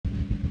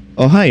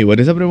Oh hi, what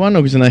is up everyone?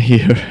 Oggie Sutrisna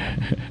here.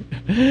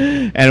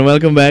 And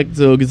welcome back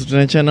to Oggie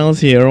Sutrisna channels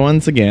here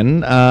once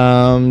again.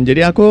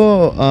 Jadi aku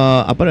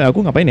aku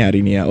ngapain ya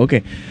hari ini ya?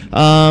 Oke.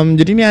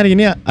 Jadi ini hari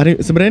ini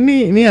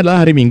sebenarnya ini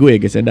adalah hari Minggu ya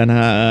guys ya, dan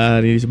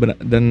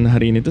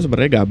hari ini tuh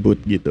sebenarnya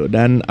gabut gitu.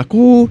 Dan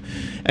aku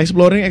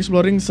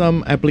exploring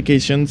some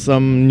applications,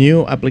 some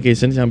new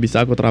applications yang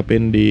bisa aku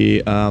terapin di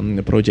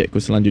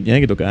projectku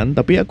selanjutnya gitu kan.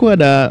 Tapi aku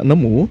ada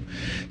nemu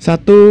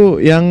satu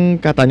yang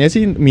katanya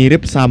sih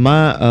mirip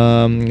sama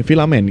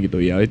filament gitu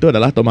ya. Itu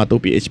adalah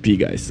Tomatophp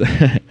guys.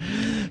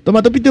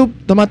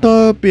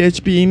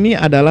 Tomatophp ini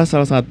adalah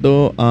salah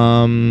satu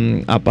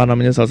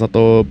salah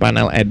satu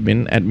panel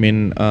admin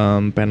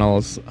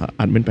panels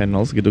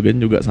gitu kan,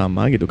 juga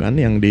sama gitu kan,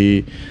 yang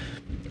di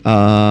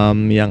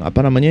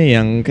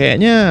yang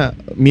kayaknya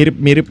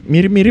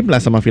mirip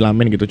lah sama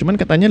filament gitu, cuman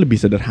katanya lebih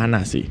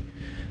sederhana sih.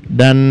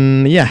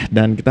 Dan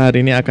kita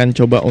hari ini akan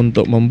coba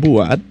untuk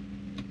membuat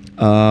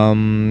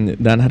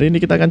dan hari ini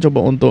kita akan coba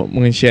untuk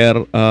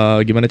meng-share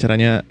gimana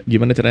caranya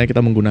kita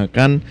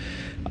menggunakan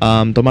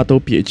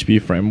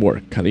Tomatophp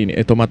framework kali ini,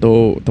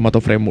 Tomato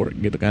framework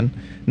gitu kan.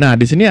 Nah,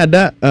 di sini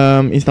ada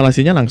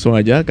instalasinya, langsung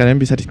aja kalian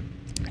bisa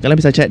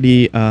cek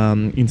di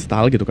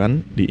install gitu kan,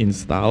 di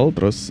install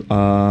terus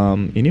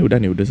ini udah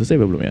selesai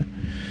belum ya?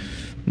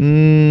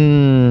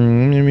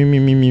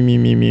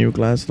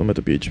 Class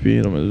Tomatophp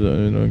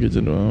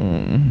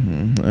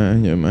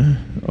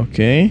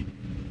oke.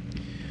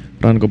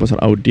 Run composer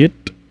audit,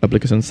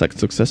 application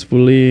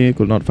successfully,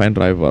 could not find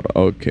driver.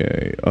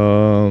 Okay,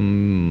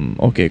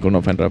 could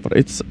not find driver.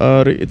 It's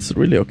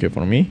really okay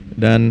for me.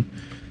 Dan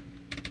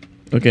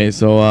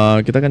so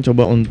kita akan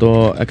coba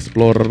untuk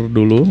explore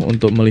dulu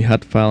untuk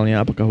melihat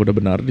filenya apakah udah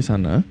benar di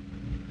sana.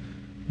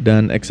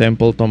 Dan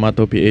example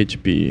Tomatophp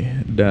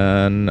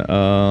dan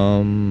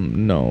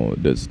no,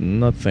 there's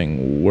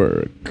nothing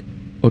work.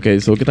 Okay,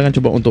 so kita akan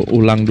coba untuk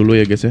ulang dulu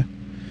ya guys ya.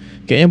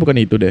 Kayaknya bukan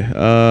itu deh.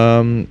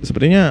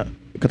 Sepertinya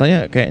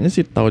kayaknya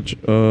sih touch.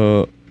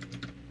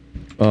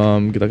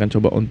 Kita akan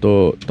coba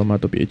untuk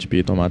Tomatophp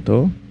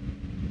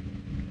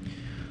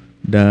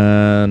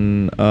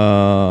dan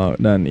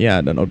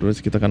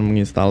otomatis kita akan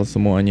menginstal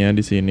semuanya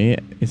di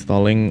sini,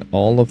 installing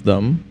all of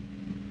them.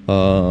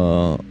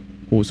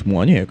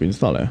 Semuanya ya aku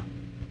install ya.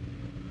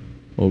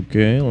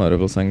 Oke,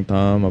 Laravel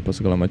Sanctum apa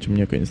segala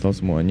macamnya aku install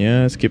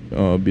semuanya. Skip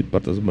bit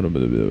part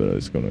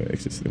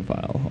existing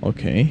file.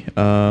 Oke.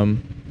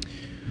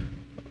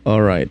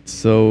 Alright,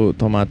 so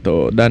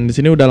tomato, dan di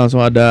sini udah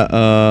langsung ada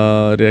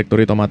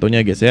directory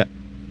tomatonya guys ya.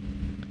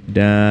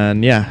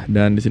 Dan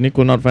di sini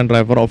could not find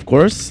driver of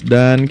course.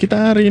 Dan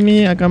kita hari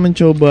ini akan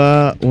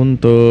mencoba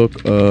untuk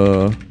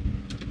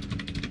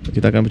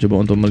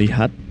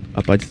melihat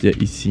apa saja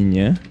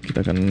isinya.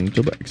 Kita akan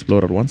coba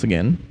explore once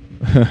again.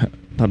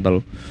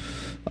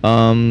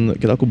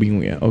 Aku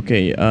bingung ya.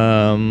 Oke,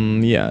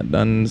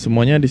 dan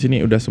semuanya di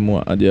sini udah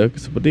semua aja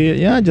seperti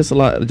ya just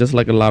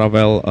like a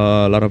Laravel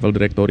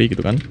directory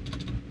gitu kan.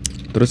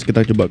 Terus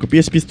kita coba ke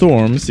PHP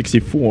Storm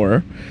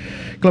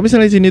 64. Kalau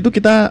misalnya di sini tuh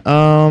kita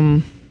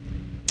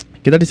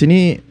di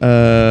sini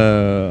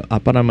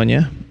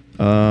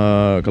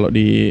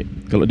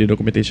kalau di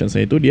documentation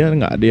saya itu dia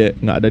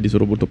nggak ada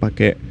disuruh untuk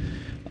pakai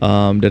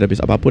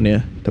database apapun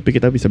ya, tapi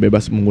kita bisa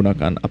bebas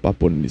menggunakan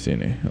apapun di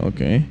sini.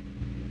 Oke.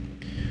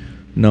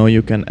 Now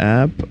you can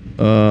app,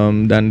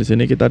 dan di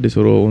sini kita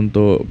disuruh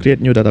untuk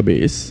create new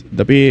database,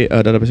 tapi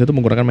database itu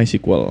menggunakan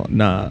MySQL.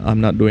 Nah, I'm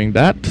not doing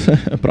that.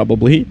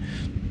 Probably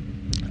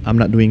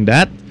I'm not doing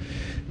that.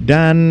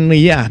 Dan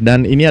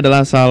ini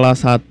adalah salah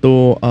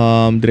satu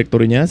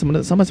direktorinya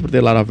sama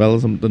seperti Laravel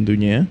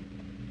tentunya.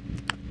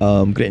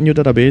 Create new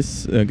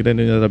database,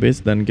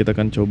 dan kita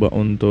akan coba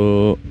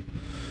untuk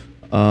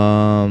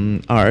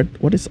art.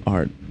 What is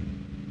art?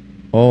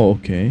 Oh,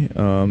 okay.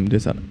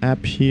 There's an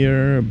app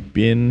here,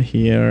 bin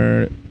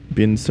here,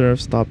 bin serve,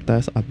 stop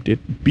test,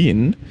 update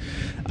bin.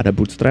 Ada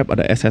bootstrap,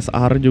 ada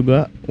SSR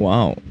juga.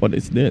 Wow, what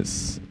is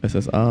this?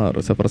 SSR,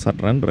 server side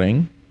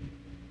rendering.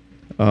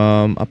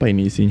 Apa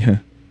ini isinya?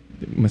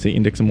 Masih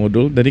index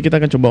modul. Jadi kita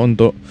akan coba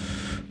untuk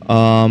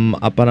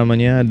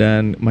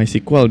dan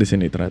MySQL di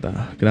sini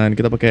ternyata. Dan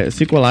kita pakai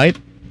SQLite.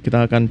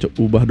 Kita akan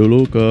ubah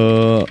dulu ke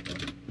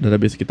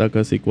database kita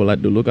ke SQLite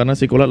dulu, karena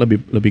SQLite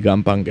lebih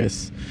gampang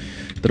guys.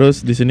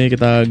 Terus di sini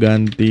kita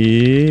ganti,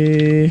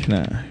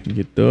 nah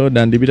gitu,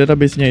 dan di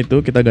database-nya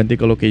itu kita ganti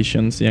ke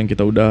locations yang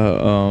kita udah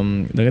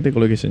ganti ke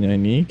location-nya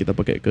ini, kita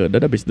pakai ke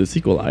database the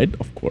SQLite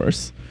of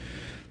course.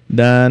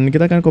 Dan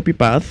kita akan copy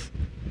path,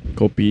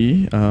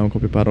 copy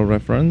path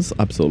reference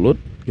absolute.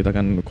 Kita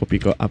akan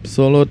copy ke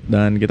absolute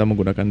dan kita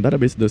menggunakan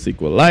database the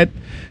SQLite.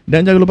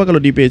 Dan jangan lupa kalau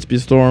di PHP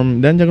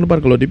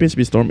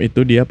Storm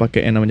itu dia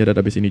pakai yang namanya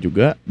database ini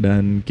juga.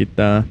 Dan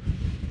kita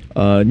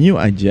new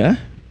aja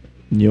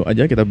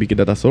kita bikin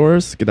data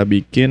source, kita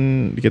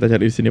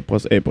cari di sini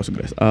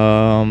Postgres,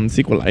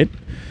 SQLite.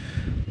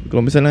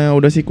 Kalau misalnya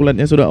udah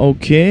SQLite-nya sudah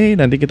oke,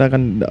 nanti kita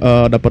akan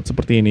dapat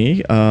seperti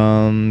ini.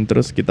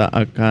 Terus kita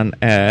akan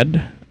add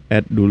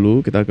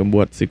dulu, kita akan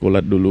buat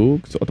SQLite dulu,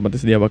 so,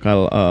 otomatis dia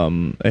bakal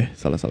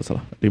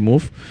salah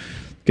remove.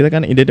 kita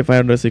kan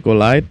identifier the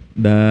SQLite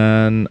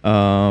dan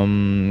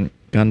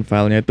kan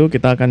filenya itu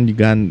kita akan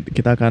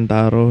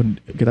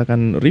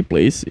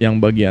replace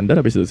yang bagian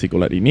database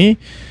SQLite ini.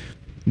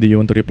 Do you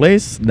want to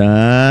replace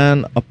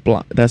dan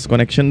apply test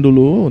connection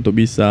dulu untuk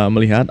bisa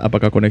melihat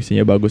apakah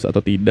koneksinya bagus atau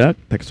tidak.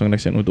 Test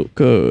connection untuk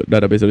ke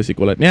database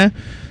SQLite-nya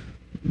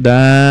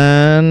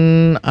dan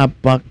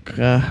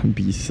apakah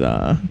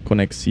bisa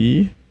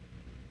koneksi.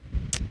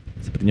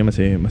 Sepertinya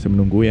masih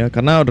menunggu ya,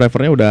 karena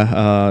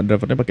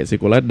drivernya pakai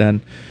SQLite dan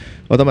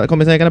kalau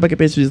misalnya kalian pakai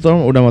PHP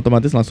Storm udah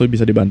otomatis langsung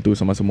bisa dibantu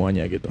sama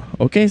semuanya gitu.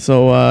 Oke,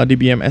 so di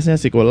BMS-nya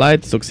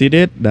SQLite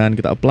succeeded dan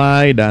kita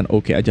apply dan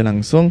oke aja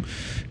langsung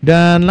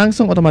dan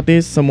langsung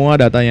otomatis semua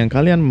data yang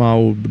kalian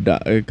mau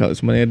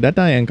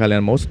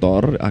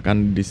store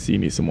akan di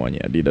sini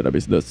semuanya di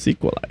database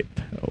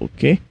SQLite.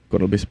 Oke,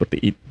 kurang lebih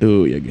seperti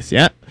itu ya guys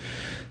ya.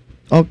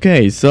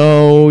 Oke,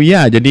 so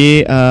ya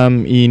jadi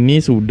ini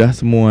sudah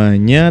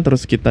semuanya.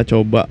 Terus kita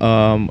coba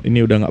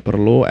ini udah nggak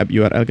perlu app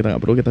URL, kita nggak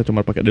perlu, kita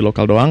cuma pakai di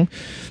lokal doang.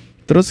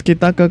 Terus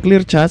kita ke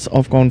clear charts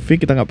of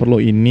config, kita nggak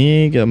perlu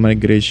ini. Kita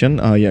migration,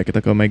 ya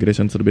kita ke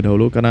migration terlebih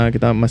dahulu karena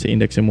kita masih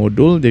indeksnya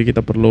modul. Jadi kita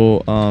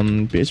perlu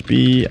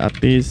PHP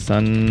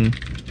artisan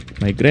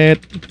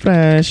migrate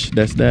fresh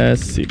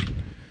dash seed.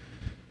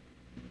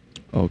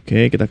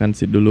 Oke, kita akan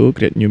seed dulu,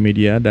 create new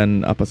media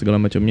dan apa segala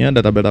macamnya.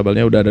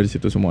 Tabel-tabelnya udah ada di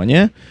situ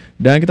semuanya.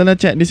 Dan kita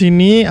lihat cek di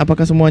sini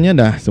apakah semuanya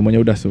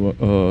semuanya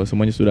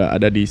sudah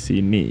ada di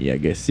sini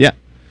ya guys ya.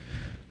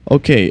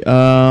 Oke,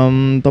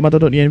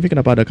 tomatophp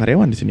kenapa ada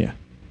karyawan di sini ya?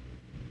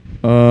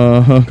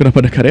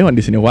 Kenapa ada karyawan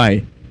di sini?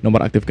 Why?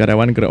 Nomor aktif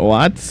karyawan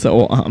what?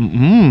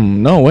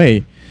 No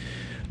way.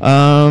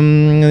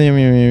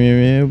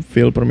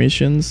 Fill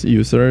permissions,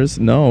 users.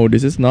 No,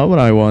 this is not what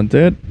I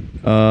wanted.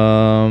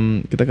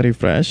 Kita ke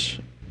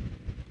refresh.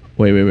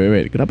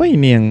 Wait. Kenapa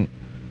ini yang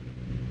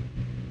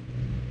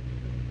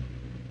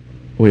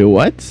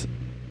what?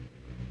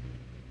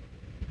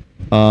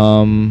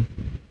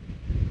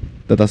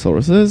 Data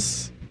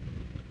sources.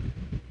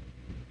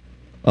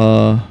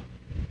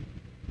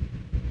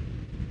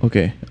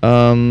 Oke.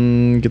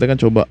 Kita kan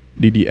coba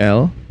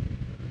DDL.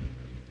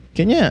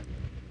 Kayaknya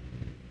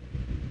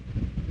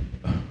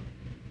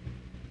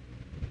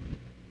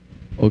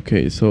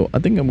okay, so I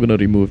think I'm gonna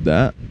remove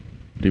that.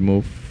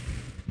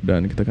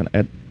 Dan kita akan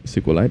add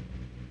SQLite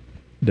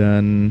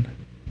dan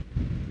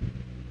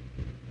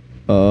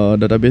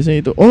database-nya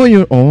itu.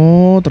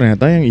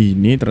 Ternyata yang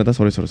ini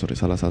sorry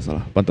salah.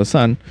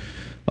 Pantesan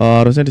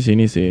harusnya di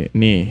sini sih.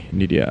 Nih,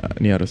 ini dia.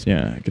 Ini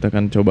harusnya kita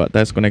akan coba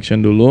test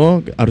connection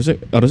dulu.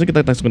 Harusnya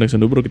kita test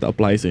connection dulu baru kita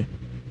apply sih.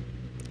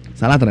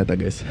 Salah ternyata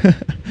guys.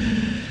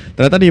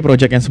 Ternyata di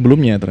project yang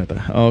sebelumnya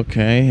ternyata.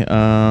 Oke,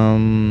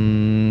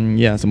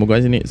 ya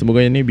semoga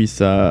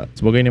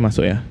ini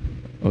masuk ya.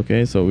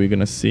 Oke, so we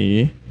gonna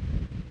see.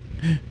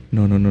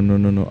 No.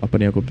 Apa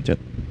nih aku pencet?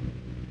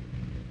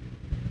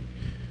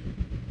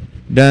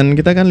 Dan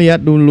kita akan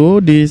lihat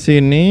dulu di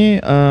sini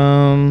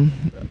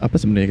apa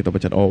sebenarnya kita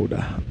pencet. Oh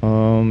udah.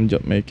 Job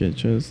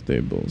packages,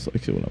 tables,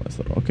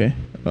 master. Oke.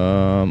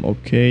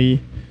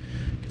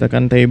 Kita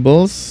akan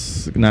tables.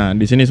 Nah,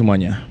 di sini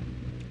semuanya.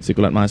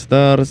 SQLite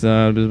master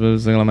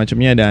segala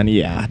macamnya dan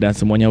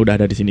semuanya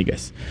udah ada di sini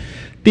guys.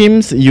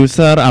 Teams,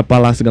 user,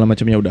 apalah segala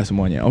macamnya udah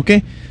semuanya.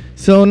 Oke.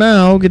 So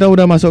now kita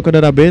udah masuk ke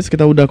database,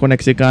 kita udah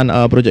koneksikan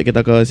project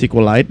kita ke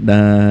SQLite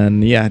dan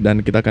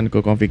kita akan ke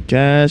config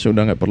cache.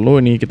 Udah nggak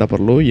perlu ini, kita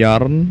perlu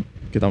yarn.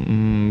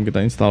 Kita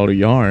install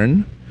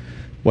yarn.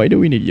 Why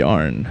do we need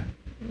yarn?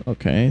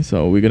 Okay,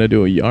 so we're gonna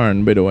do a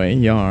yarn by the way.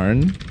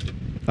 Yarn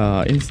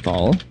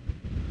install.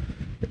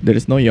 There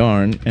is no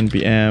yarn.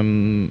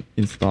 npm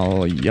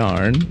install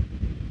yarn.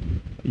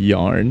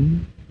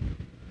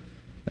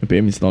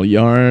 npm install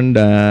yarn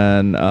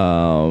dan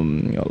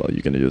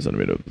you can use the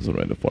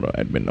for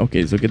admin.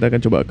 Oke, so kita akan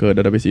coba ke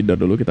database seeder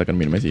dulu. Kita akan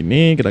minimize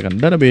ini. Kita akan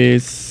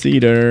database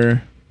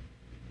seeder.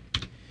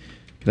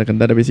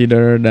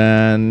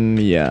 Dan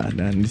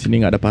di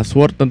sini nggak ada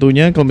password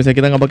tentunya. Kalau misalnya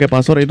kita nggak pakai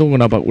password itu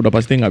udah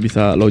pasti nggak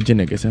bisa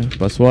login ya guys ya.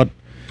 Password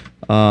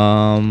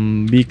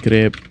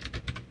bcrypt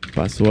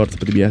password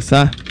seperti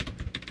biasa.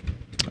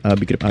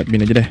 Bcrypt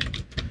admin aja deh.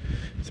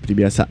 Seperti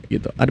biasa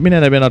gitu.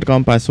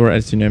 admin@admin.com password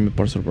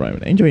password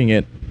private. Enjoy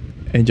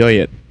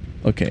it.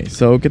 Oke,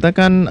 so kita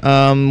kan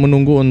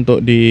menunggu untuk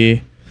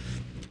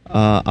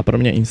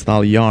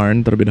install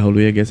yarn terlebih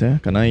dahulu ya guys ya.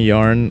 Karena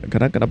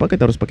kenapa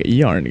kita harus pakai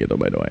yarn gitu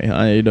by the way.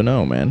 I don't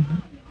know man.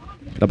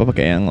 Kenapa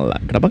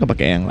nggak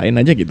pakai yang lain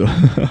aja gitu?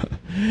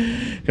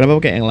 Kenapa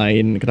pakai yang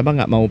lain? Kenapa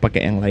nggak mau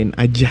pakai yang lain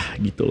aja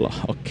gitu loh?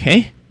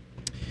 Oke.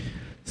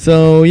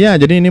 So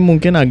jadi ini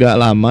mungkin agak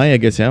lama ya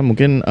guys ya.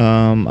 Mungkin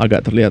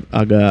agak terlihat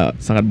agak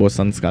sangat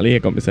bosan sekali ya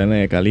kalau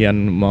misalnya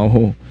kalian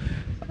mau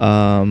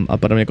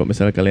kalau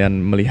misalnya kalian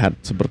melihat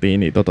seperti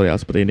ini,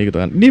 tutorial seperti ini gitu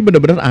kan. Ini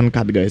benar-benar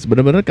uncut guys.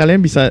 Benar-benar kalian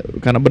bisa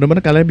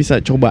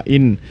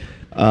cobain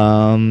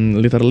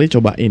literally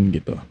cobain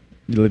gitu.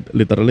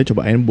 literally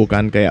cobain,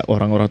 bukan kayak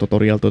orang-orang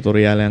tutorial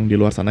yang di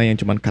luar sana yang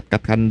cuman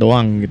cut-cutkan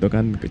doang gitu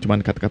kan,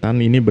 cuman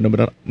cut-cutan. Ini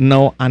bener-bener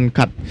no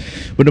uncut,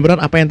 bener-bener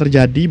apa yang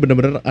terjadi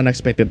bener-bener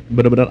unexpected,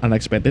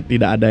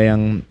 tidak ada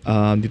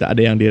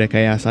yang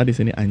direkayasa di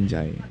sini.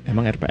 Anjay,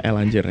 emang RPL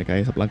anjir,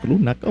 rekayasa pelanggan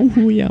lunak.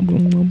 Ya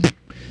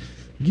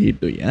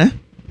gitu ya.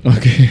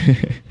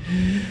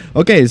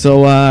 Oke,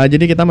 so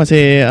jadi kita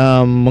masih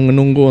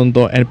menunggu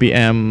untuk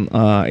npm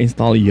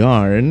install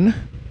yarn.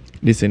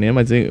 Di sini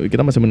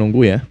kita masih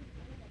menunggu ya.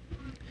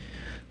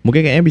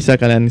 Mungkin kayaknya bisa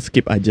kalian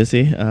skip aja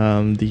sih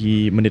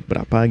di menit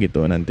berapa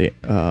gitu nanti,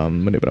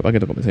 menit berapa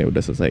gitu kalau misalnya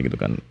udah selesai gitu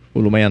kan.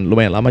 Lumayan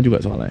lama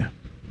juga soalnya.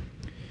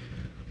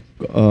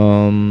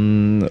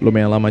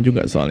 Lumayan lama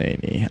juga soalnya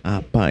ini.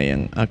 Apa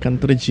yang akan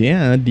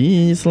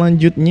terjadi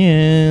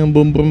selanjutnya?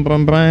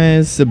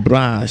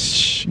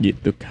 Brush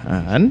gitu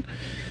kan.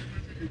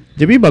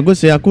 Jadi bagus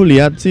sih, aku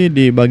lihat sih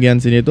di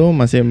bagian sini tuh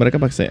masih mereka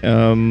pakai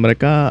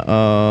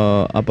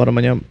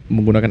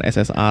menggunakan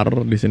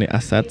SSR di sini,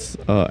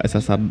 assets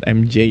SSR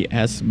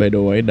MJS by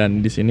the way, dan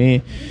di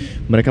sini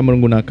mereka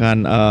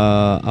menggunakan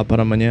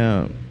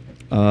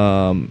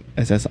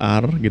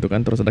SSR gitu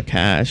kan. Terus ada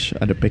cache,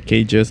 ada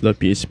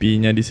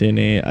packages.php-nya di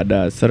sini,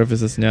 ada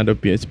services-nya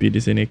 .php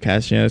di sini,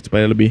 cache-nya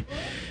supaya lebih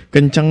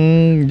kencang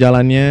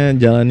jalannya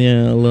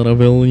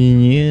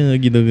levelnya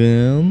gitu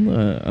kan.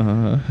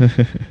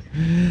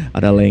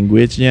 Ada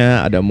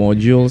language-nya, ada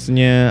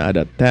modules-nya,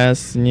 ada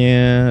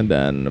test-nya,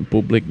 dan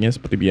public-nya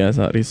seperti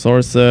biasa,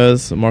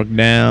 resources,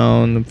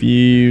 markdown,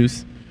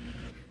 views,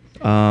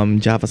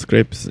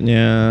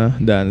 JavaScript-nya,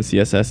 dan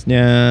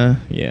CSS-nya,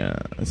 ya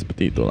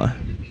seperti itulah.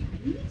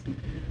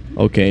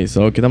 Oke,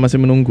 so kita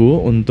masih menunggu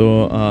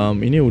untuk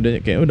ini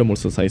kayaknya udah mau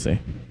selesai sih.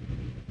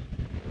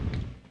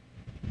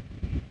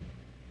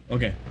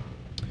 Oke.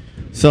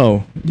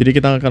 So, jadi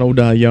kita akan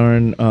udah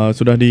yarn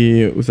sudah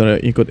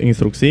ikut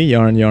instruksi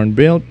yarn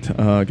build.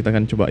 Kita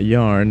akan coba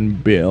yarn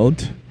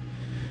build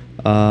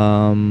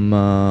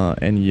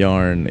and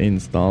yarn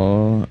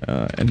install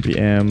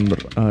npm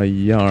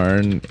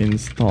yarn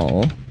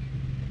install.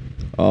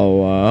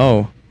 Oh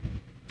wow.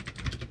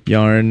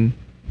 Yarn,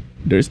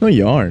 there is no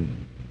yarn.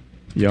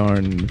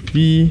 Yarn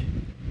v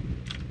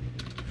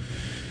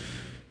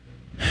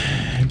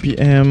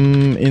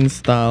npm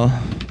install.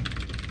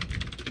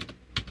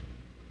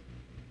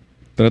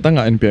 Ternyata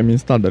nggak npm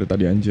install dari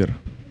tadi anjir.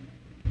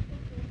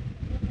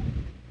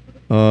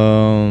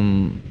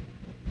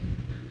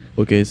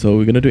 Okay, so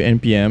we're gonna do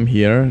npm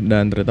here,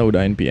 dan ternyata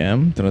udah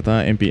npm.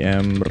 Ternyata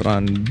npm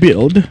run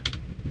build.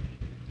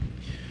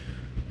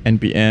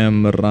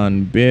 Npm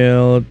run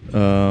build.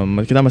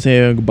 Kita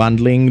masih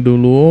bundling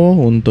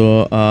dulu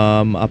untuk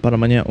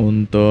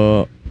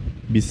untuk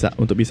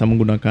bisa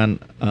menggunakan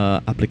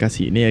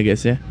aplikasi ini ya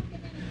guys ya.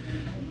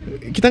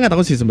 Kita nggak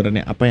tahu sih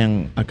sebenarnya apa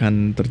yang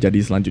akan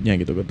terjadi selanjutnya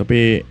gitu,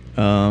 tapi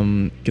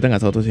kita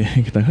nggak tahu sih.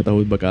 Kita nggak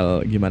tahu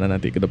bakal gimana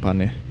nanti ke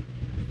depannya.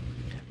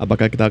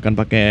 Apakah kita akan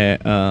pakai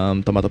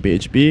tomatophp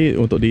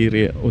untuk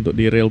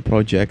di real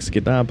projects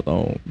kita,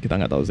 atau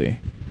kita nggak tahu sih.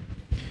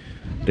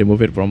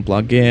 Remove it from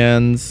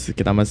plugins.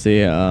 Kita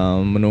masih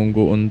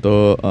menunggu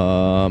untuk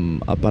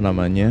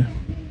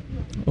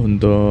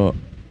untuk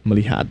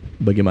melihat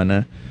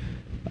bagaimana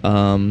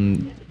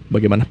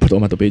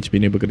tomatophp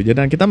ini bekerja,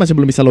 dan kita masih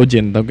belum bisa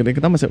login.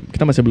 Kita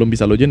masih belum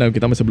bisa login, dan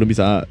kita masih belum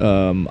bisa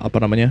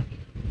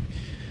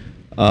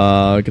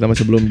kita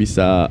masih belum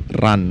bisa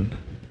run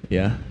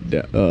ya,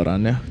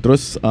 run ya.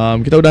 Terus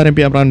kita udah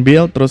npm run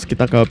build, terus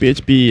kita ke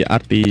php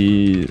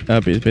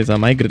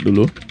sama migrate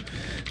dulu,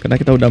 karena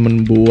kita udah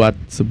membuat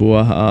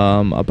sebuah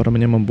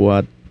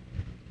membuat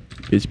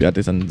PHP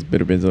artisan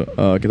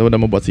kita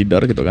udah membuat seeder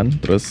gitu kan.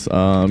 Terus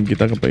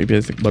kita ke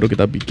PHP baru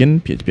kita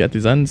bikin PHP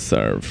artisan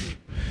serve.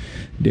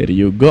 There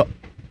you go.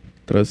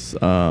 Terus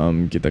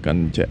kita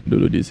akan cek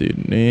dulu di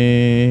sini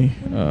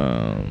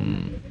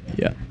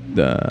ya,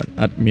 dan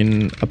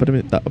admin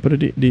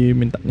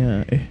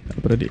dimintanya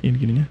ini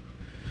gininya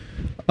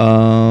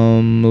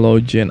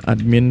login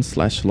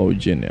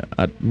admin/login ya,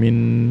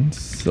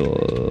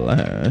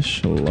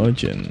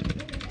 admin/login.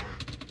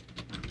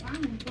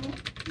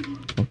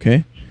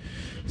 Oke.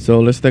 So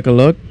let's take a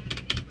look.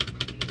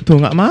 Tuh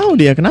nggak mau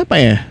dia,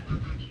 kenapa ya?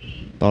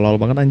 Tolol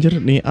banget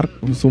anjir nih Ark,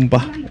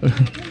 sumpah.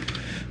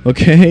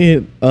 Oke,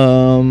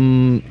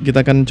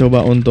 kita akan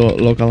coba untuk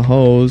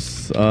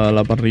localhost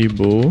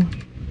 8000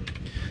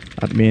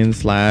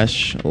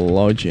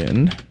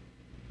 admin/login.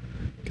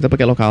 Kita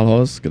pakai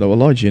localhost, kita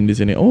login di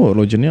sini. Oh,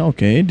 loginnya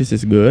oke, this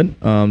is good,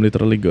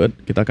 literally good.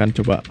 Kita akan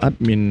coba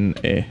admin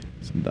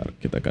sebentar.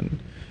 Kita akan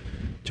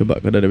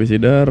coba ke database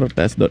header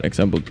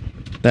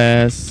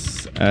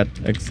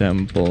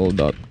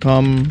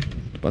test@example.com.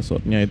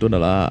 Passwordnya itu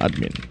adalah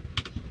admin.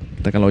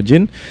 Kita akan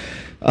login.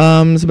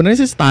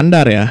 Sebenarnya sih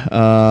standar ya.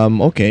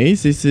 Okay,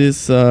 this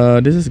is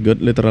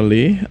good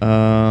literally.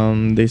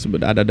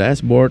 Ada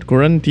dashboard,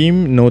 current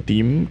team, no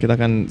team. Kita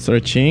akan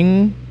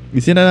searching. Di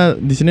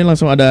sini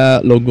langsung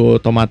ada logo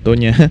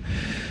tomatonya.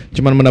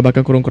 Cuman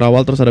menambahkan kurung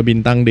kerawal, terus ada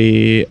bintang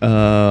di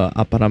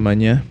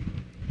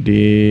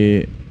di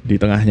di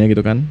tengahnya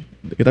gitu kan.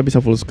 Kita bisa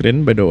full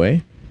screen by the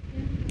way.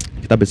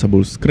 Kita bisa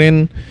full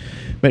screen.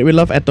 But we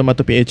love at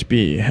Tomatophp,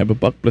 have a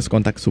bug plus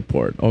contact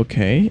support.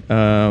 Oke,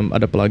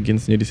 ada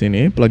pluginsnya di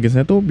sini.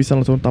 Pluginsnya tuh bisa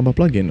langsung tambah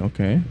plugin.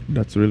 Oke,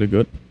 that's really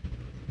good.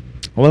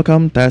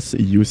 Welcome test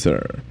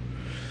user.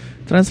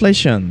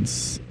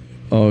 Translations.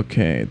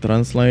 Oke,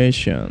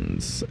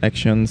 translations.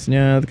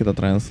 Actionsnya kita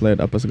translate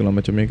apa segala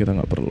macamnya kita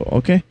nggak perlu.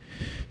 Oke.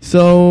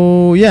 So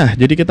ya,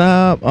 jadi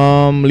kita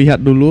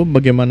lihat dulu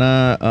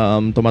bagaimana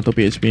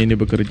Tomatophp ini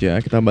bekerja.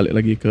 Kita balik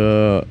lagi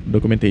ke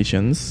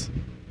documentations.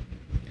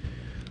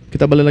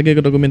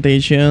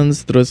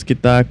 Terus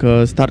kita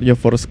ke start your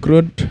first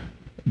CRUD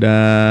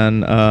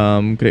dan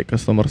create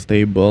customer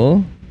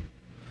stable.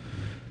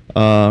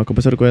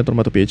 Komposer require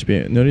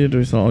Tomatophp. No need to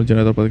install all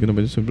generator plugin,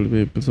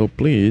 so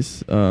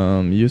please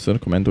user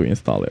command to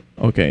install it.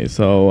 Oke,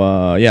 so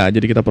ya,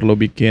 jadi kita perlu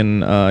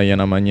bikin yang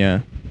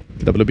namanya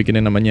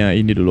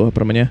ini dulu,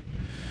 apa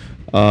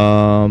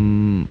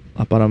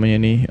namanya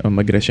nih,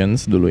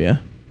 migrations dulu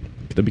ya.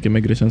 Kita bikin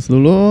migrations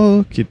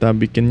dulu. Kita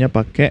bikinnya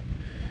pakai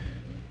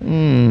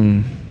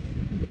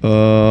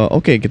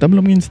Oke, kita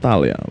belum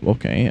install ya.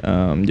 Oke,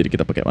 jadi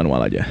kita pakai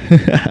manual aja.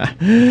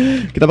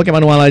 Kita pakai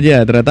manual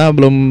aja. Ternyata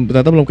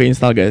belum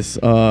keinstall guys.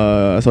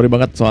 Sorry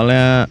banget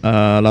soalnya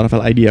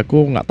Laravel ID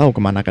aku nggak tahu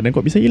kemana kan, dan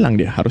kok bisa hilang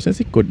dia. Harusnya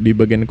sih di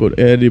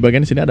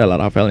bagian sini ada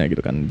Laravelnya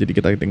gitu kan. Jadi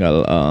kita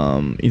tinggal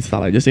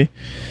install aja sih.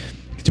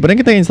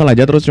 Sebenarnya kita install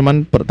aja terus,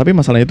 tapi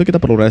masalahnya itu kita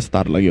perlu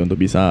restart lagi untuk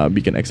bisa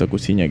bikin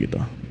eksekusinya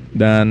gitu.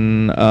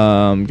 Dan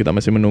kita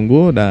masih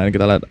menunggu, dan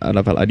kita lihat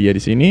Laravel ID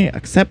di sini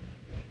accept.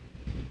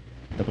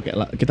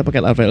 Kita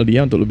pakai Laravel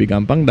dia untuk lebih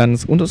gampang, dan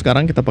untuk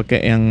sekarang kita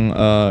pakai yang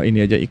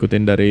ini aja,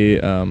 ikutin dari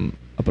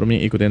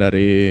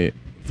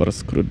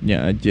first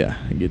CRUD-nya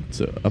aja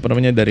gitu.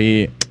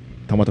 Dari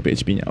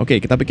Tomatophp-nya.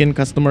 Oke, kita bikin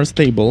customer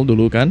stable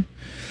dulu kan.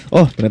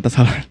 Oh, ternyata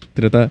salah.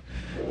 Ternyata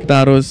kita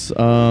harus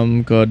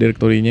ke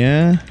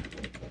direktorinya,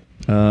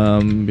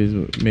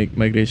 make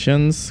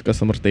migrations,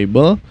 customer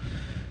stable.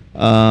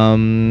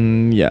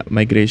 Ya,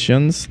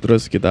 migrations,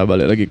 terus kita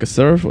balik lagi ke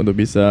serve untuk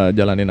bisa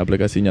jalanin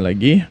aplikasinya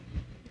lagi.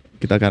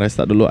 Kita akan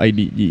restart dulu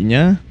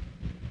IDE-nya.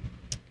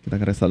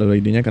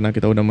 Karena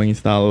kita udah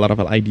menginstal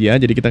Laravel IDE,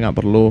 jadi kita nggak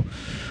perlu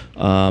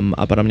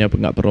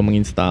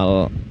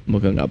menginstal,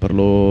 nggak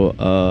perlu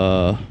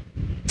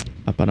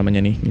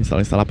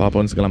install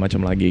apapun segala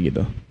macam lagi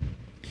gitu.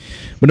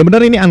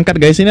 Benar-benar ini angkat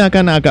guys, ini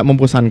akan agak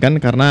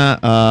membosankan karena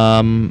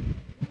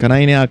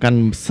ini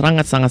akan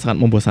sangat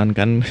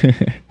membosankan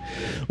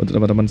untuk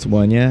teman-teman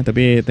semuanya.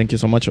 Tapi thank you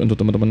so much untuk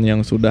teman-teman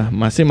yang sudah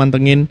masih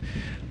mantengin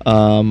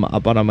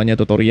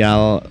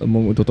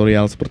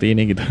tutorial seperti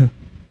ini gitu.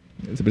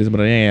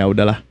 Sebenarnya ya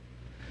udahlah.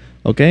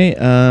 Oke,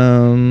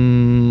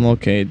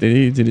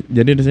 jadi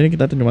di sini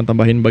kita cuma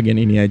tambahin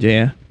bagian ini aja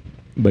ya.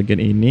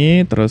 Bagian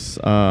ini,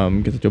 terus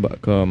kita coba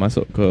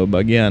masuk ke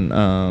bagian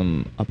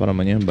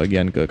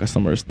bagian ke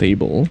customer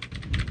stable.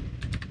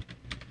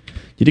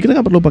 Jadi kita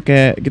nggak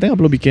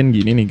perlu bikin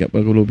gini nih, nggak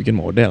perlu bikin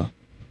model.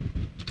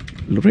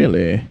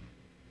 Really?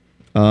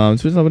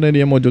 Switch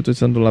dia module to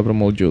Laravel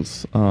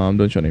modules.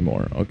 Don't show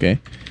anymore.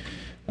 Oke.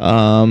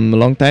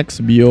 Long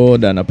text, bio,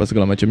 dan apa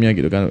segala macamnya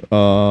gitu kan.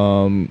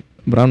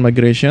 Run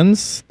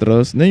migrations,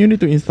 terus then you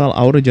need to install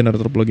our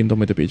generator plugin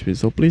Tomatophp.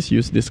 So please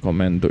use this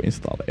command to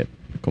install it.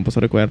 Composer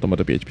require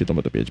Tomatophp.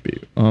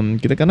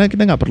 Karena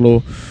kita nggak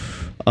perlu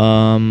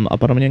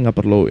nggak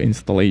perlu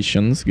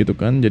installations gitu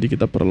kan. Jadi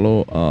kita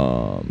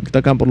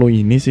kan perlu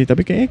ini sih,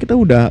 tapi kayaknya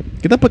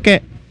kita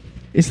pakai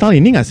install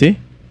ini nggak sih?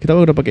 Kita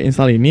udah pakai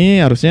install ini,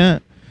 harusnya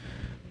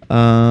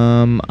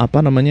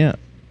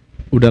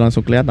udah langsung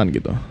kelihatan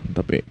gitu.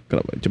 Tapi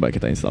coba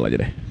kita install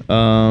aja deh.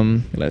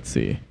 Let's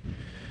see.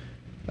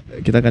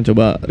 Kita akan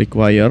coba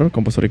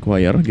composer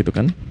require gitu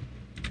kan.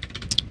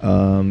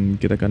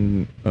 Kita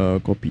akan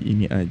copy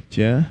ini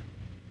aja.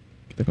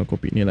 Kita akan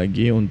copy ini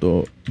lagi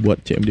untuk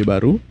buat CMD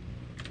baru.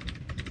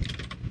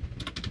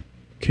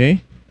 Oke.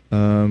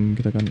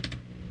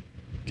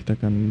 Kita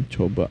akan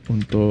coba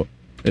untuk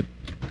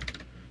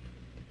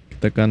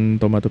tekan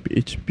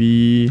Tomatophp.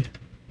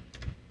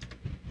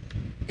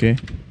 Oke.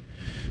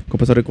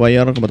 Composer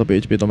require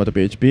Tomatophp,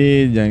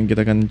 dan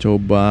kita akan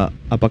coba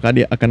apakah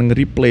dia akan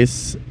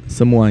nge-replace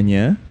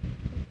semuanya.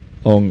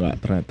 Oh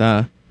enggak,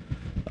 ternyata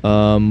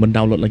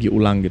mendownload lagi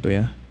ulang gitu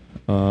ya.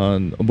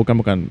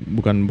 Bukan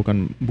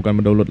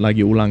mendownload lagi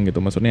ulang gitu.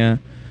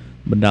 Maksudnya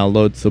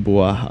mendownload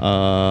sebuah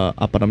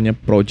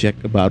project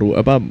baru,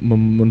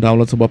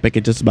 mendownload sebuah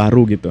packages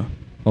baru gitu.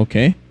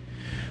 Oke.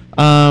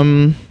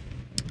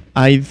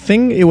 I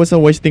think it was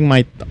a wasting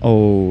my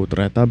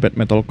ternyata bad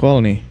metal call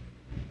nih.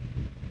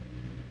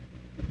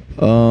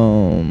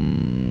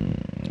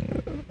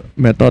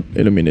 Method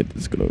eliminate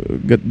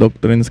get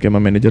doctrine schema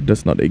manager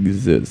does not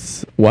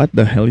exist. What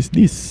the hell is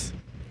this?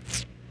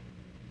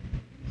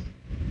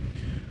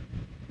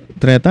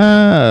 Ternyata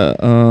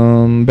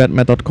bad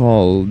method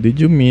call. Did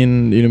you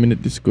mean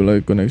eliminate this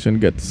connection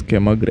get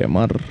schema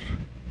grammar?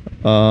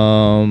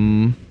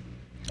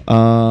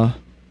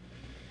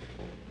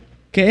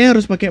 Kayaknya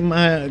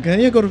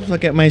aku harus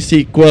pakai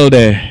MySQL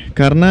deh,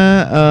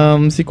 karena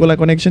SQLite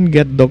connection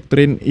get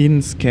doctrine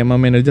in schema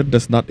manager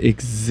does not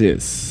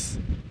exist.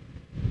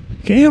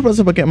 Kayaknya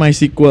harus pakai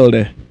MySQL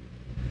deh.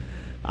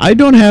 I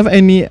don't have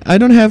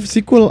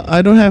SQL. I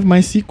don't have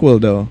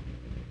MySQL though.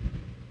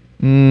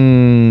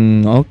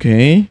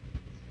 Okay.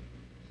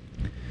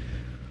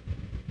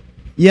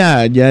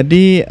 Ya,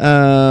 jadi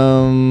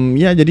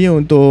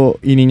untuk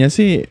ininya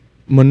sih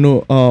menu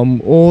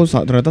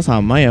ternyata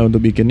sama ya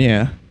untuk bikinnya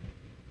ya.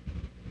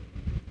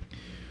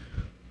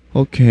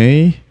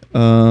 Oke,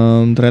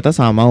 ternyata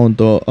sama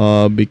untuk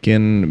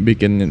bikin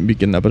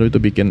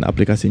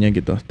aplikasinya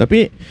gitu.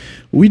 Tapi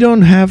we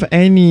don't have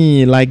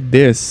any like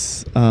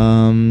this.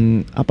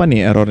 Apa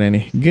nih errornya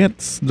nih?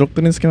 Gets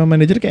doctrine schema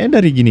manager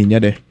kayaknya dari gininya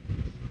deh.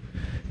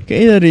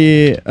 Kayaknya dari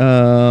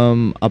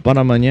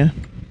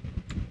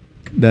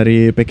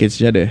dari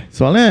package-nya deh.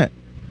 Soalnya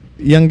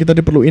yang kita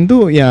diperluin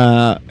tuh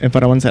ya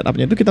environment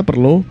setup-nya itu kita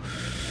perlu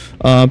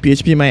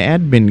PHP my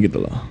admin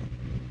gitu loh.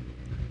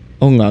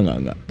 Oh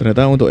enggak.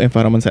 Ternyata untuk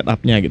environment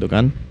setup-nya gitu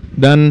kan.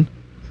 Dan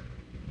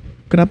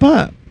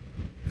kenapa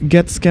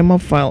get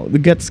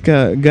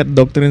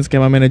doctrine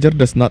schema manager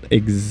does not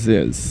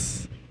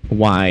exist?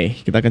 Why?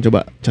 Kita akan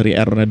coba cari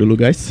errornya dulu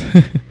guys.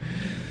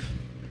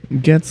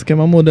 Get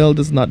schema model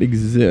does not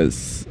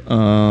exist.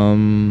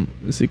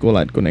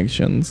 SQLite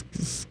connections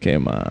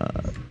schema.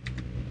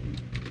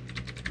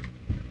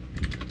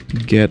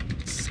 Get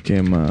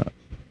schema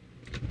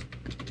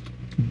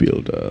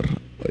builder.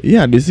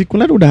 Ya di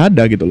SQLite udah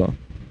ada gitu loh.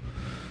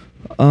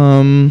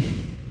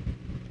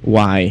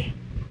 Why?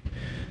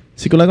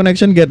 SQLite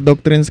connection get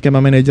doctrine schema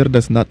manager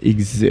does not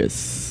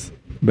exist.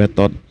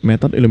 Method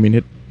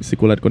eliminate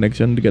SQLite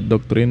connection get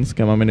doctrine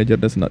schema manager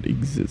does not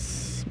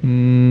exist.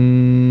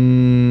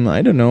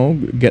 I don't know.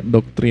 Get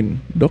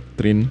doctrine.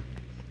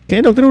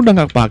 Kayaknya doctrine udah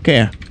nggak pakai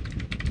ya.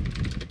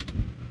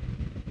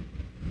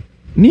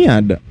 Ini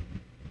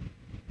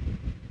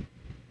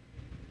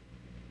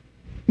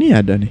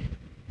ada nih.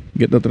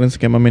 Get doctrine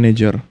schema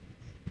manager.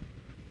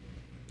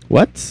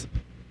 What?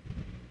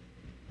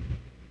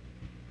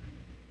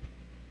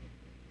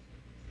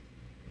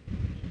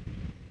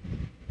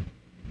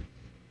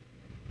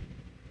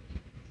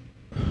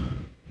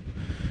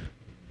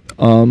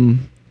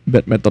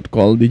 Bad method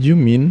call. Did you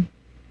mean?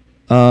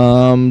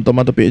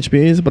 Tomatophp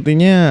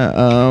sepertinya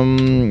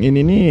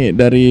ini nih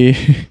dari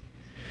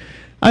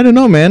I don't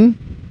know man.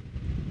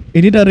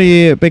 Ini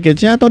dari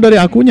package-nya atau dari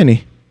akunya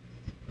nih?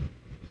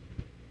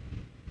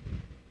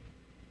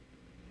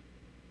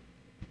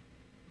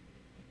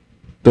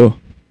 Tuh.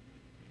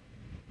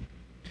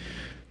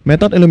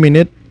 Method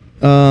eliminate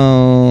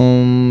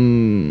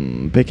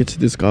package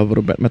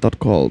discover bad method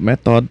call.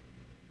 Method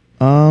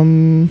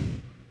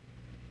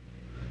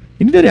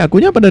ini dari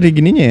akunya apa dari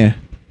gininya ya?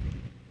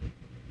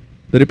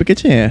 Dari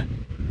package-nya ya?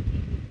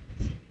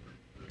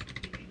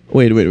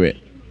 Wait.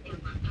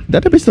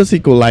 Database to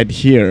SQLite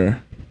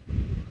here.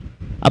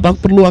 Apa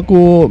perlu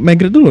aku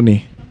migrate dulu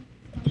nih?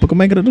 Apa aku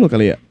migrate dulu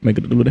kali ya?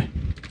 Migrate dulu deh.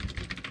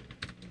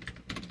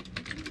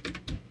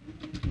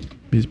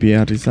 PHP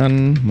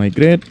Artisan,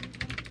 migrate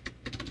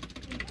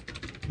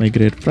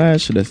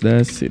flash,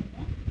 that's it.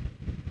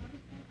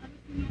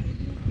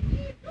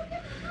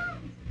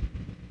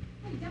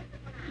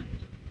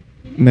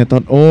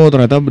 Method,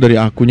 ternyata dari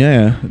akunya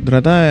ya.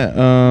 Ternyata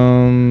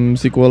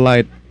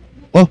SQLite.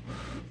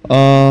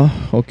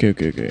 Oke.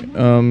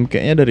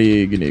 Kayaknya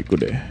dari gini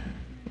aku deh.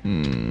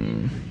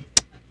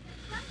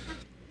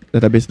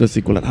 Database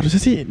SQLite harusnya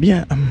sih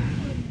dia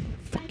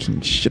fucking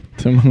shit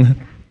banget.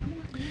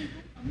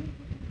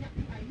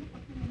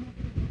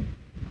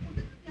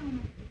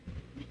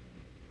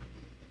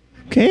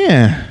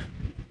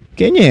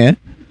 Kayaknya ya.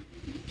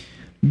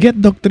 Get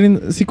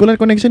doctrine SQLite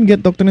connection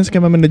get doctrine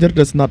schema manager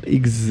does not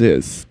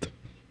exist.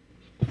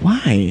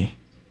 Why?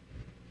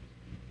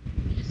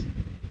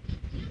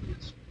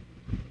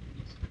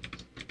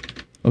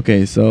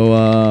 Okay, so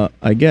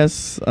I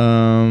guess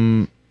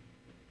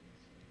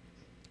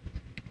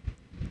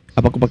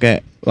apa aku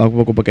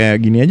pakai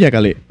gini aja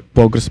kali.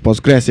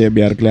 Postgres ya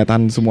biar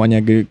kelihatan semuanya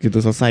gitu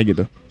selesai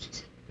gitu.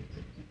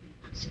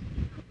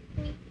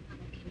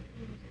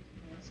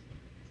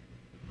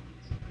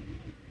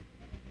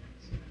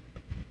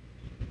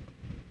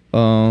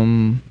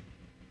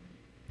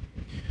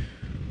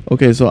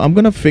 Okay, so I'm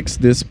gonna fix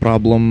this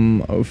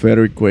problem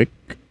very quick.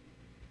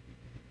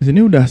 Di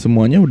sini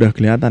semuanya udah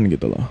kelihatan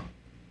gitu loh.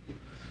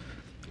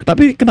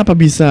 Tapi kenapa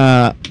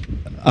bisa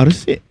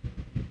harus sih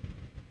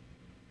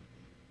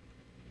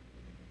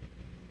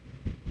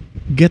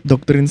get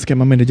doctrine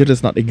schema manager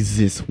does not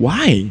exist?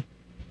 Why?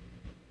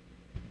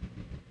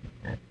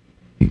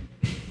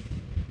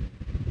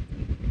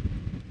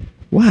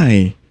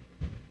 Why?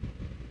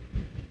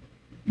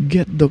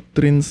 Get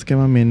doctrine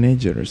schema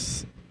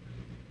managers.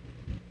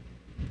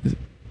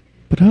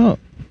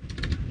 Padahal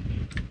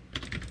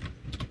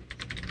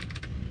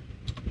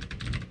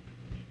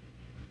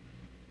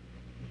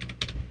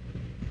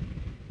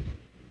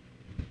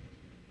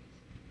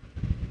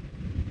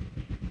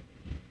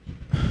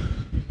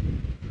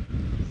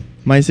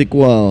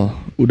MySQL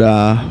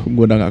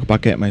gue udah nggak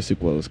kepake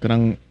MySQL.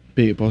 Sekarang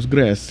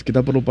Postgres.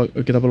 Kita perlu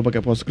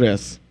pakai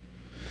Postgres.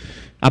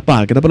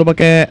 Apa? Kita perlu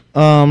pakai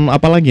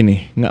apa lagi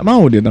nih? Nggak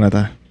mau dia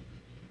ternyata.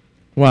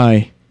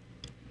 Why?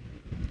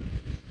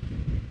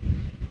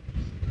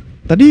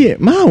 Tadi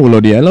mau loh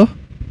dia loh.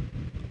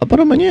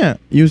 Apa namanya?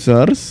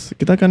 Users.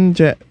 Kita akan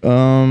cek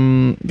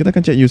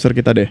user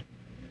kita deh.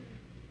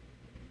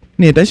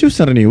 Nih tes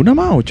user nih udah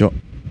mau cok.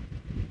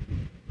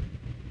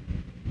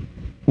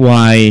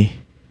 Why?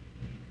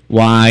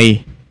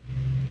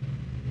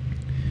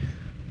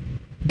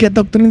 Get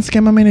Doctrine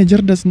Schema Manager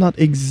does not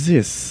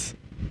exist.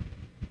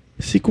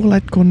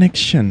 SQLite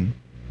connection.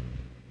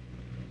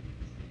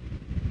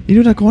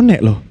 Ini udah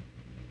connect loh.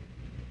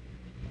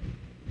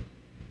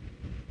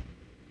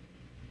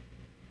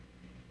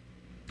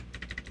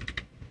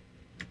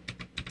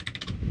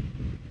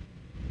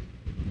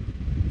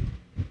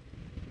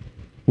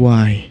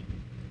 Why?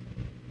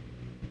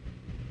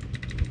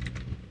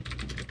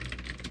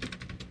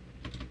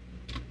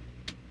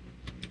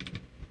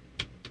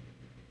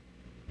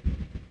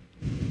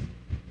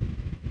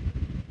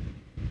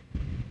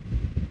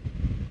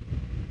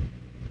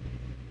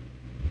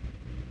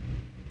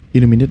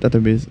 In a minute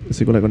database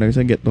SQLite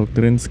connection get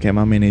Doctrine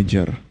Schema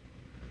Manager.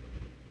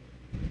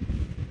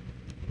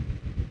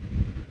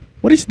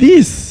 What is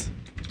this?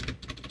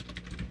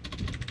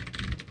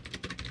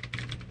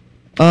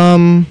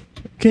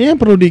 Kayaknya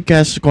perlu di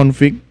cache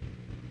config.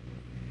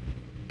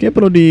 Kayaknya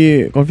perlu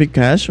di config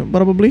cache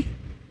probably.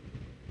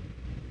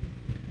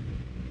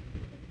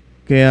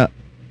 Kayak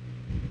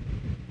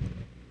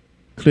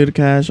clear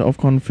cache of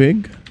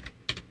config.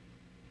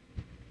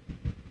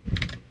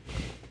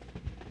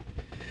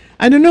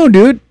 I don't know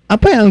dude,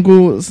 apa yang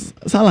aku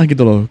salah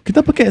gitu loh.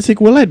 Kita pakai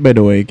SQLite by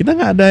the way. Kita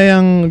nggak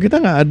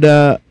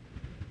ada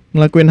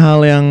ngelakuin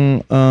hal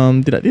yang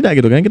tidak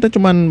gitu kan. Kita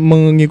cuman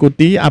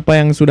mengikuti apa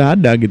yang sudah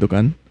ada gitu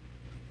kan.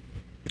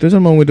 Kita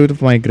cuma mengikuti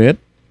migrate.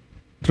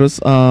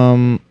 Terus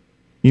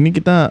ini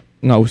kita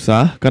nggak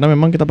usah karena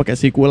memang kita pakai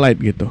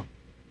SQLite gitu.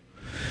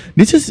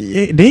 This is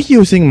they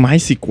using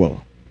MySQL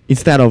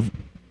instead of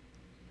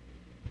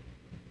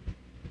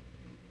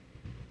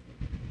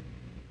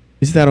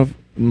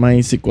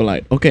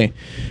MySQLite. Oke.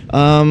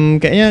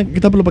 Kayaknya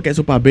kita perlu pakai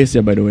Supabase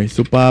ya by the way.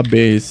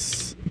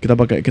 Supabase.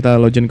 Kita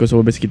login ke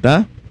Supabase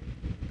kita.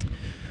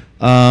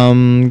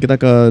 Kita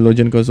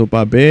login ke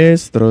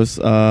Supabase, terus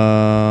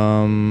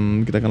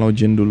kita akan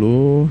login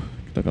dulu.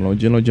 Kita akan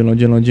login.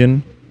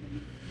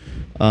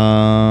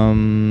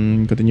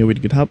 Continue with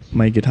GitHub,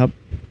 my GitHub.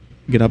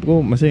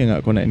 GitHubku masih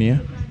nggak connect nih ya.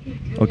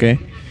 Oke.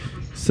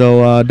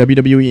 So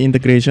WWE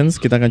integrations,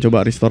 kita akan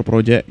coba restore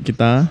project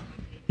kita.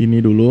 Ini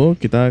dulu,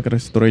 kita ke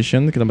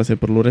restoration. Kita masih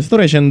perlu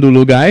restoration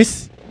dulu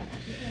guys.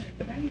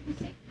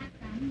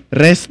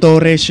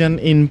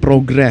 Restoration in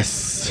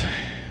progress.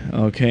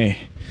 Oke.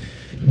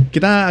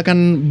 Kita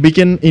akan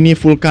bikin ini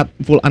full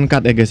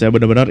uncut ya guys ya.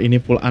 Benar-benar ini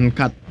full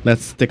uncut.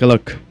 Let's take a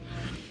look.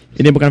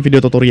 Ini bukan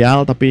video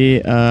tutorial,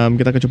 tapi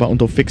kita akan coba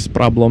untuk fix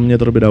problemnya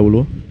terlebih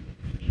dahulu.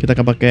 Kita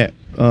akan pakai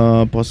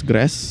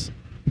Postgres.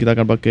 Kita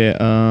akan pakai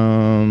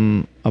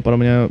apa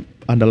namanya,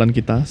 andalan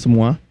kita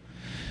semua.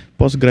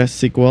 Postgres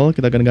SQL,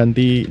 kita akan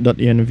ganti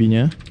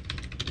 .env-nya.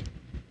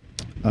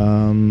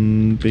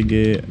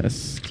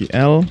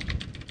 PGSQL.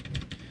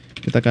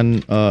 Kita akan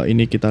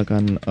kita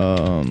akan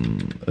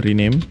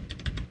rename.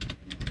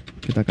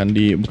 Kita akan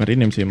bukan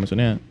rename sih,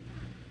 maksudnya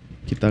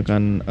kita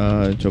akan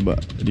coba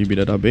di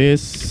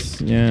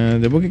database-nya.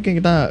 Mungkin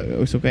kita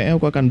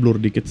kayaknya aku akan blur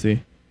dikit sih.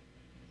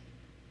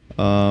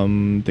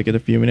 Take it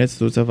a few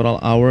minutes to several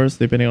hours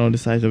depending on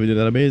the size of the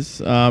database.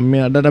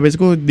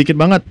 Databaseku dikit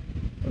banget,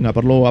 nggak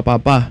perlu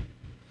apa-apa.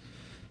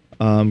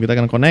 Kita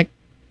akan connect.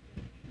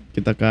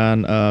 Kita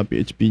akan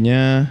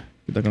PHP-nya.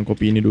 Kita akan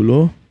copy ini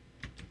dulu.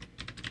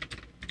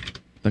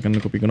 Kita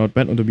akan copy ke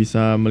notepad untuk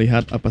bisa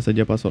melihat apa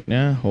saja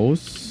passwordnya.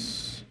 Host,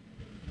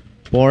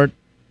 port,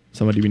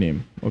 sama db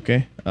name.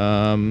 Oke.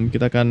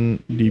 Kita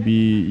akan db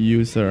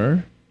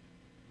user.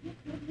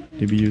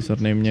 DB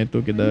username-nya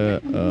itu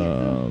kita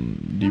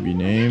db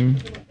name.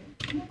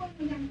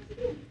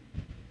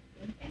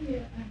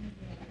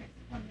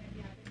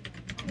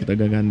 Kita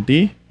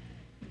ganti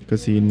ke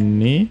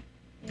sini.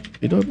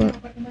 Itu apa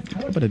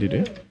tadi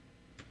itu ya?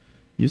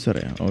 User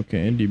ya. Oke,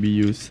 db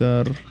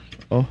user.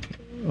 Oh,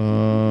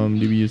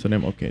 db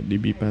username. Oke,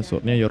 db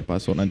passwordnya your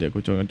password. Nanti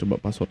aku coba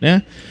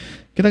passwordnya.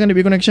 Kita akan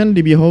db connection,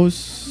 db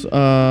host.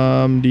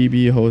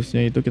 Db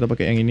hostnya itu kita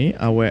pakai yang ini,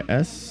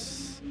 AWS.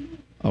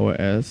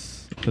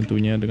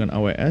 Tentunya dengan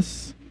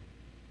AWS.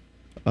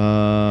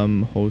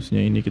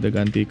 Hostnya ini kita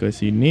ganti ke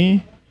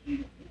sini.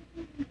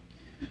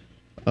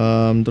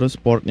 Terus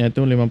portnya itu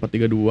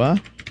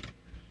 5432.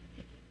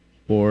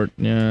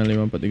 Portnya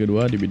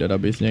 5432. DB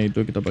database-nya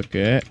itu kita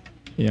pakai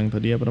yang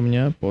tadi apa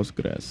namanya,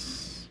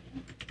 Postgres.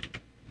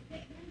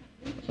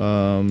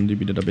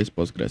 DB database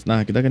Postgres.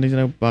 Nah, kita akan isi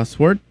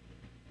password.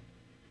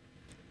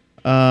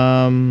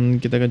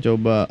 Kita akan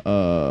coba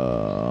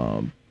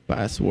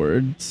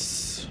passwords.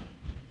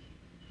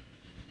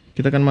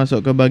 Kita akan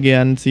masuk ke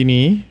bagian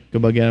sini, ke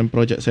bagian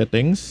project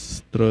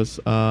settings, terus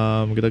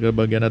kita ke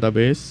bagian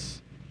database.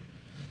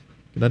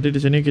 Nanti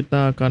di sini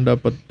kita akan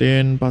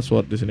dapetin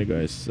password di sini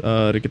guys.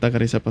 Kita akan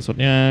reset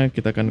passwordnya,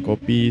 kita akan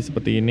copy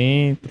seperti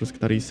ini, terus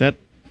kita reset.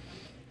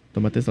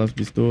 Otomatis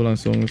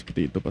langsung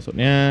seperti itu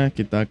passwordnya.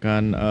 Kita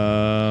akan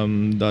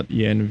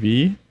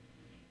 .env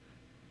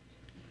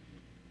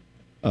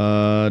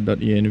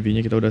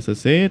 .env-nya kita udah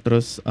selesai.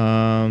 Terus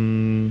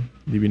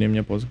DB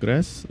name-nya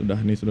Postgres,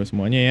 ini sudah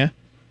semuanya ya.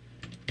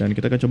 Dan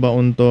kita akan coba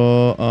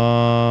untuk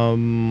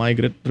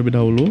migrate terlebih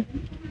dahulu.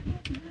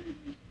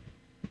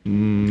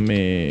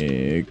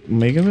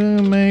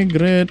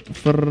 Migrate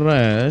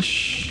fresh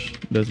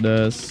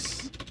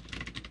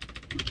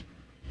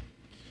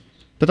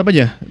tetap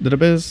aja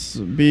database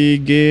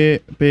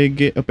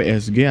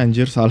PSG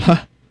anjir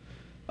salah.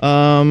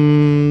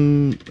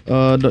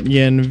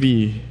 .env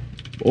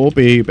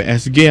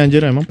PSG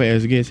anjir, emang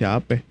PSG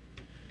siapa?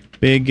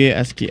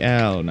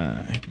 PGSQL,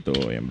 nah itu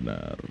yang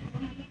benar.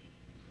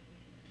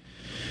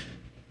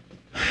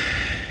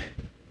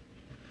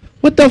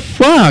 What the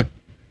fuck?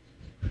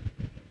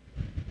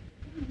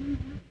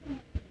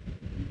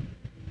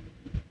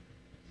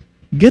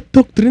 Get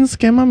Doctrine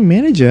Schema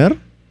Manager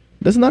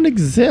does not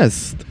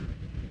exist.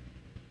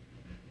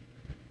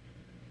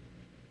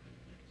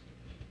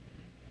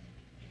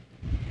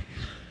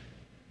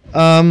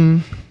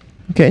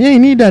 Kayaknya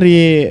ini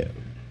dari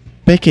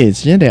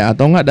package-nya deh,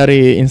 atau enggak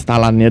dari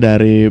instalannya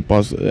dari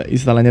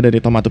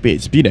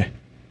Tomatophp deh.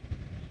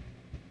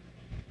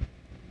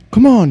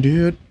 Come on,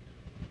 dude.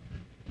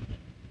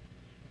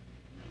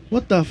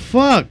 What the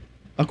fuck?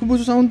 Aku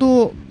berusaha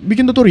untuk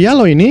bikin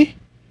tutorial loh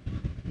ini.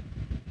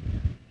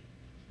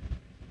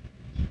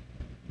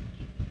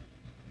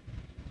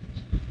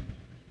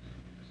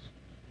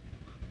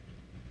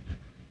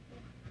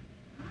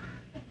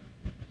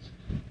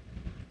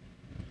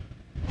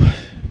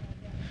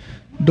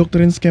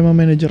 Doctrine Schema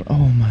Manager.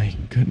 Oh my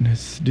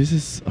goodness. This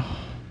is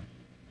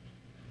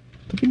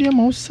Tapi dia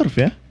mau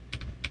serve ya.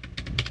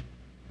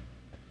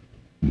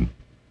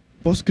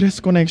 Postgres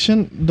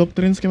connection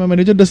Doctrine Schema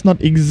Manager does not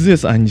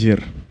exist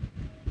anjir.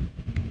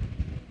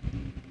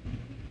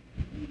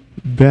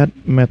 Bad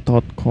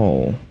method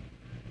call.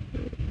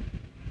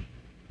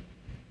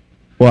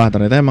 Wah,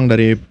 ternyata emang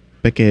dari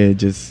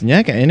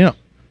packages-nya kayak ini.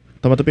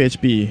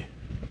 Tomatophp.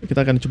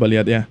 Kita akan coba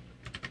lihat ya.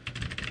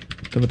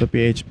 Tomatophp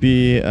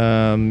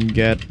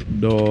get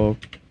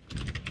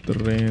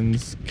Doctrine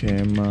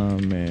Schema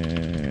Manager.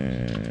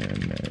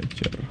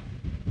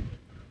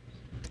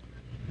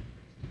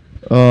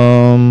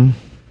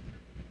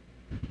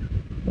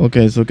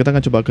 Oke, so kita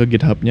akan coba ke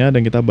GitHub-nya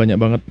dan kita banyak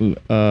banget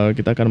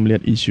kita akan melihat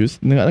issues.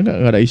 Nggak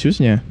ada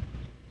issues-nya.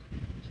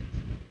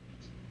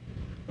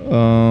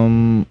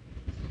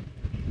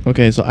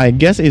 Okay, so I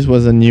guess it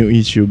was a new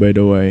issue by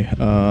the way.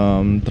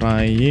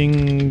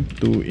 Trying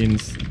to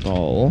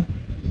install.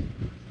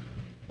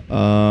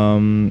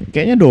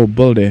 Kayaknya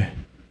double deh.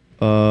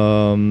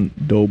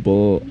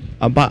 Double.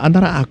 Apa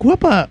antara aku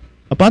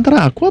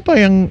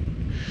yang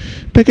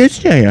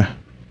package-nya ya?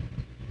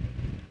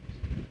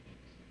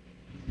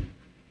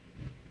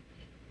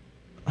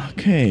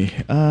 Okay.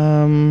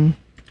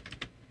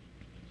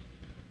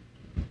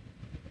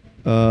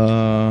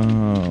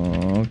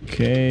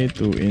 Okay,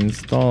 to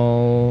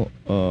install.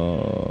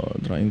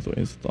 Trying to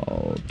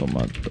install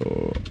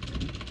Tomatophp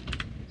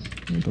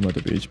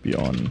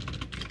on.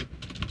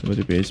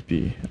 Tomatophp.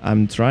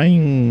 I'm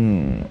trying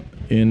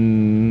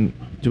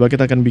coba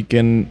kita akan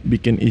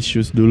bikin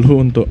issues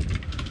dulu untuk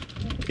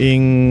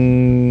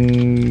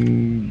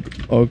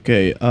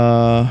Oke,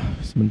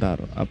 sebentar.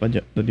 Apa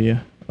aja tadi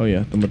ya? Oh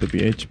ya, Tomatophp.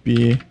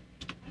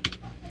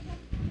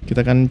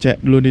 Kita akan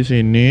cek dulu di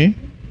sini.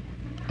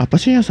 Apa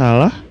sih yang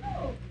salah?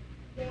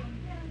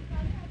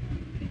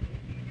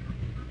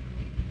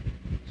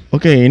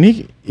 Oke,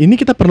 ini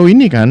kita perlu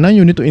ini karena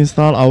you need to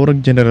install our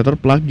generator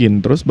plugin,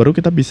 terus baru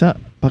kita bisa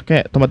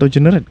pakai Tomato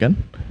Generate kan?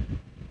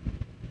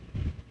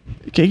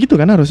 Kayak gitu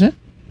kan harusnya?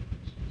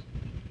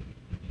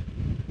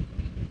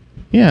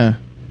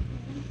 Ya.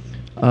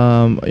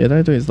 Yeah,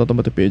 try to install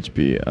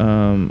Tomatophp.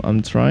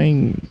 I'm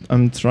trying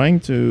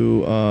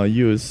to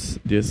use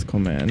this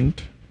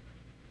command.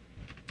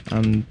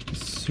 I'm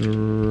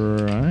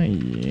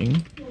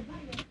trying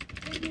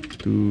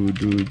to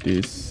do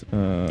this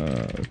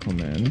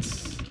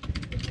commands.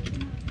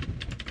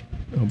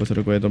 Bahasa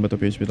require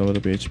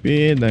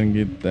Tomatophp dan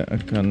kita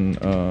akan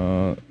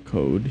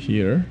code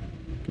here.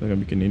 Kita akan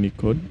bikin ini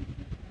code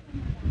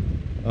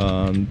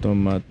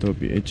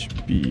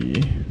Tomatophp.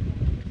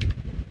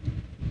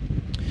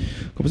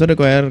 Bahasa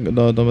require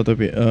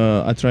Tomatophp.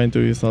 I trying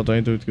to do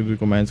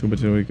commands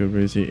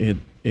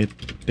it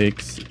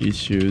takes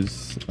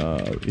issues.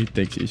 Above.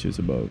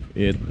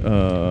 It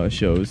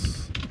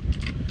shows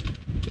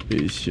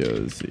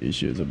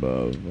issues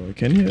above.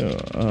 Can you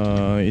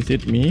is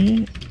it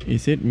me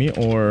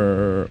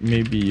or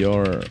maybe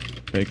your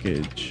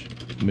package?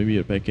 Maybe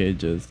your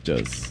package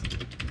just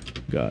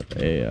got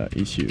a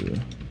issue.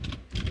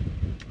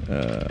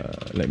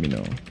 Let me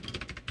know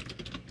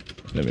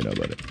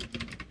about it.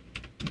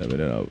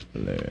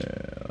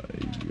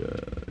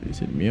 Is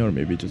it me or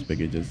maybe just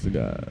packages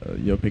got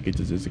your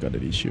packages just got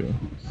an issue?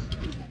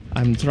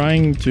 I'm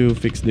trying to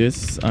fix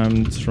this.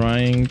 I'm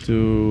trying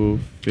to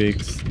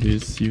fix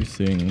this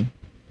using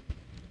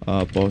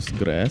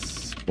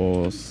Postgres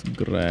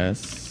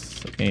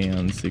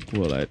and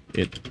SQLite.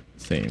 It's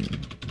same.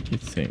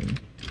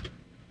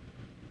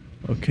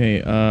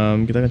 Oke,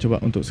 kita akan coba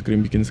untuk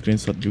bikin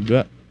screenshot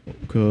juga,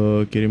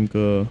 kirim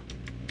ke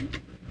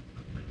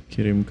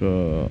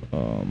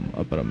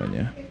apa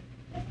namanya?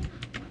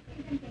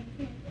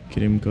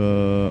 Kirim ke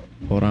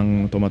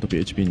orang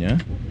tomatophp-nya.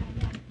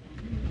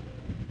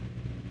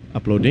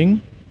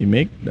 Uploading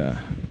image, dah.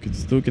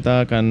 Itu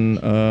kita akan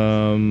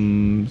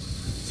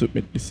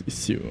submit this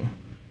issue.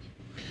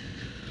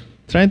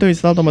 Trying to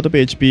install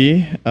tomatophp,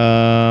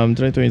 and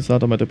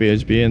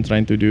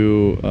trying to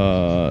do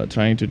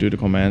the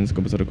commands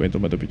composer requiring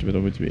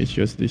tomatophp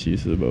issues. This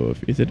is above.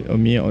 Is it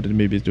me or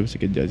maybe it's just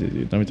just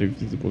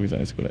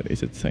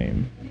is it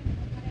same?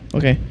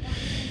 Okay.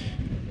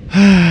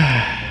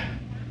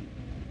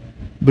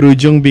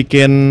 Berujung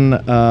bikin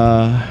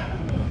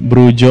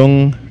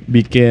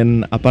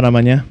apa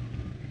namanya?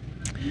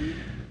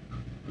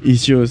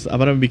 Issues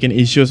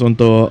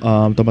untuk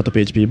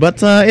tomatophp,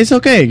 but it's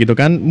okay gitu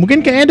kan.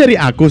 Mungkin kayaknya dari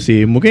aku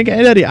sih,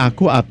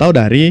 atau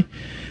dari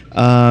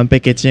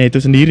package-nya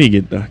itu sendiri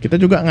gitu. Kita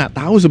juga nggak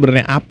tahu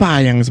sebenarnya apa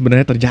yang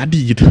sebenarnya terjadi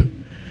gitu.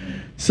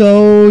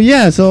 So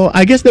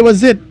I guess that was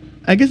it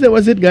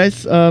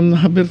guys.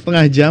 Hampir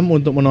setengah jam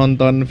untuk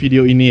menonton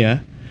video ini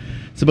ya.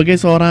 Sebagai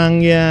seorang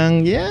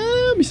yang ya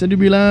bisa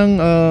dibilang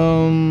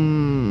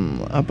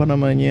apa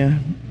namanya,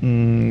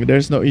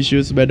 there's no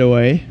issues by the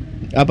way.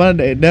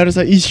 There's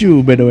a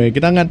issue by the way.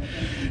 Kita nggak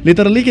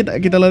literally kita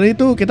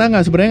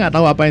nggak sebenarnya nggak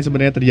tahu apa yang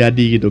sebenarnya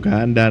terjadi gitu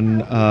kan. Dan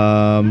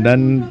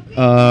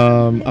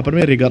apa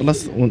namanya,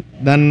 regardless,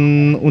 dan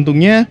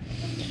untungnya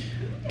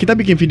kita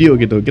bikin video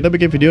gitu. Kita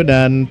bikin video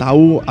dan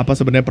tahu apa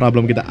sebenarnya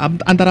problem kita.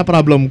 Antara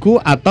problemku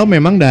atau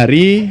memang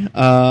dari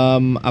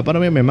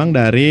memang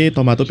dari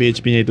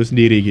tomatophp-nya itu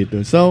sendiri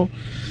gitu. So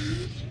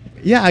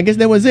yeah, I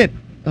guess that was it.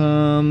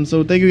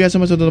 So thank you guys so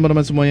much untuk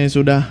teman-teman semuanya yang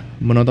sudah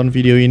menonton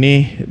video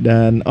ini.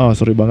 Dan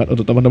sorry banget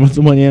untuk teman-teman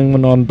semuanya yang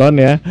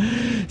menonton ya.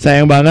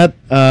 Sayang banget,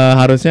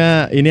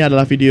 harusnya ini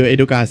adalah video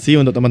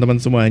edukasi untuk teman-teman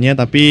semuanya,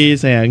 tapi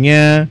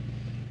sayangnya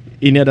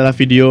ini adalah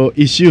video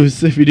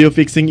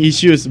fixing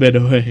issues by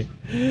the way.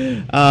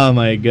 Oh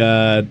my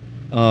god,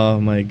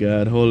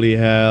 holy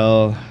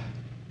hell.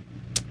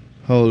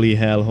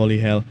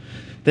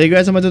 Thank you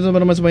guys so much untuk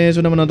teman-teman semuanya yang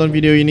sudah menonton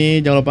video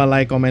ini. Jangan lupa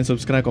like, comment,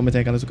 subscribe, komen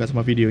saya kalian suka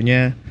sama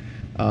videonya.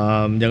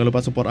 Jangan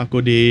lupa support aku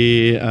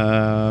di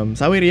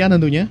Saweria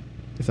tentunya.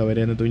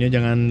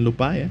 Jangan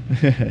lupa ya.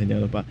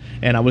 Jangan lupa.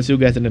 And I will see you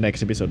guys in the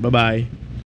next episode. Bye bye.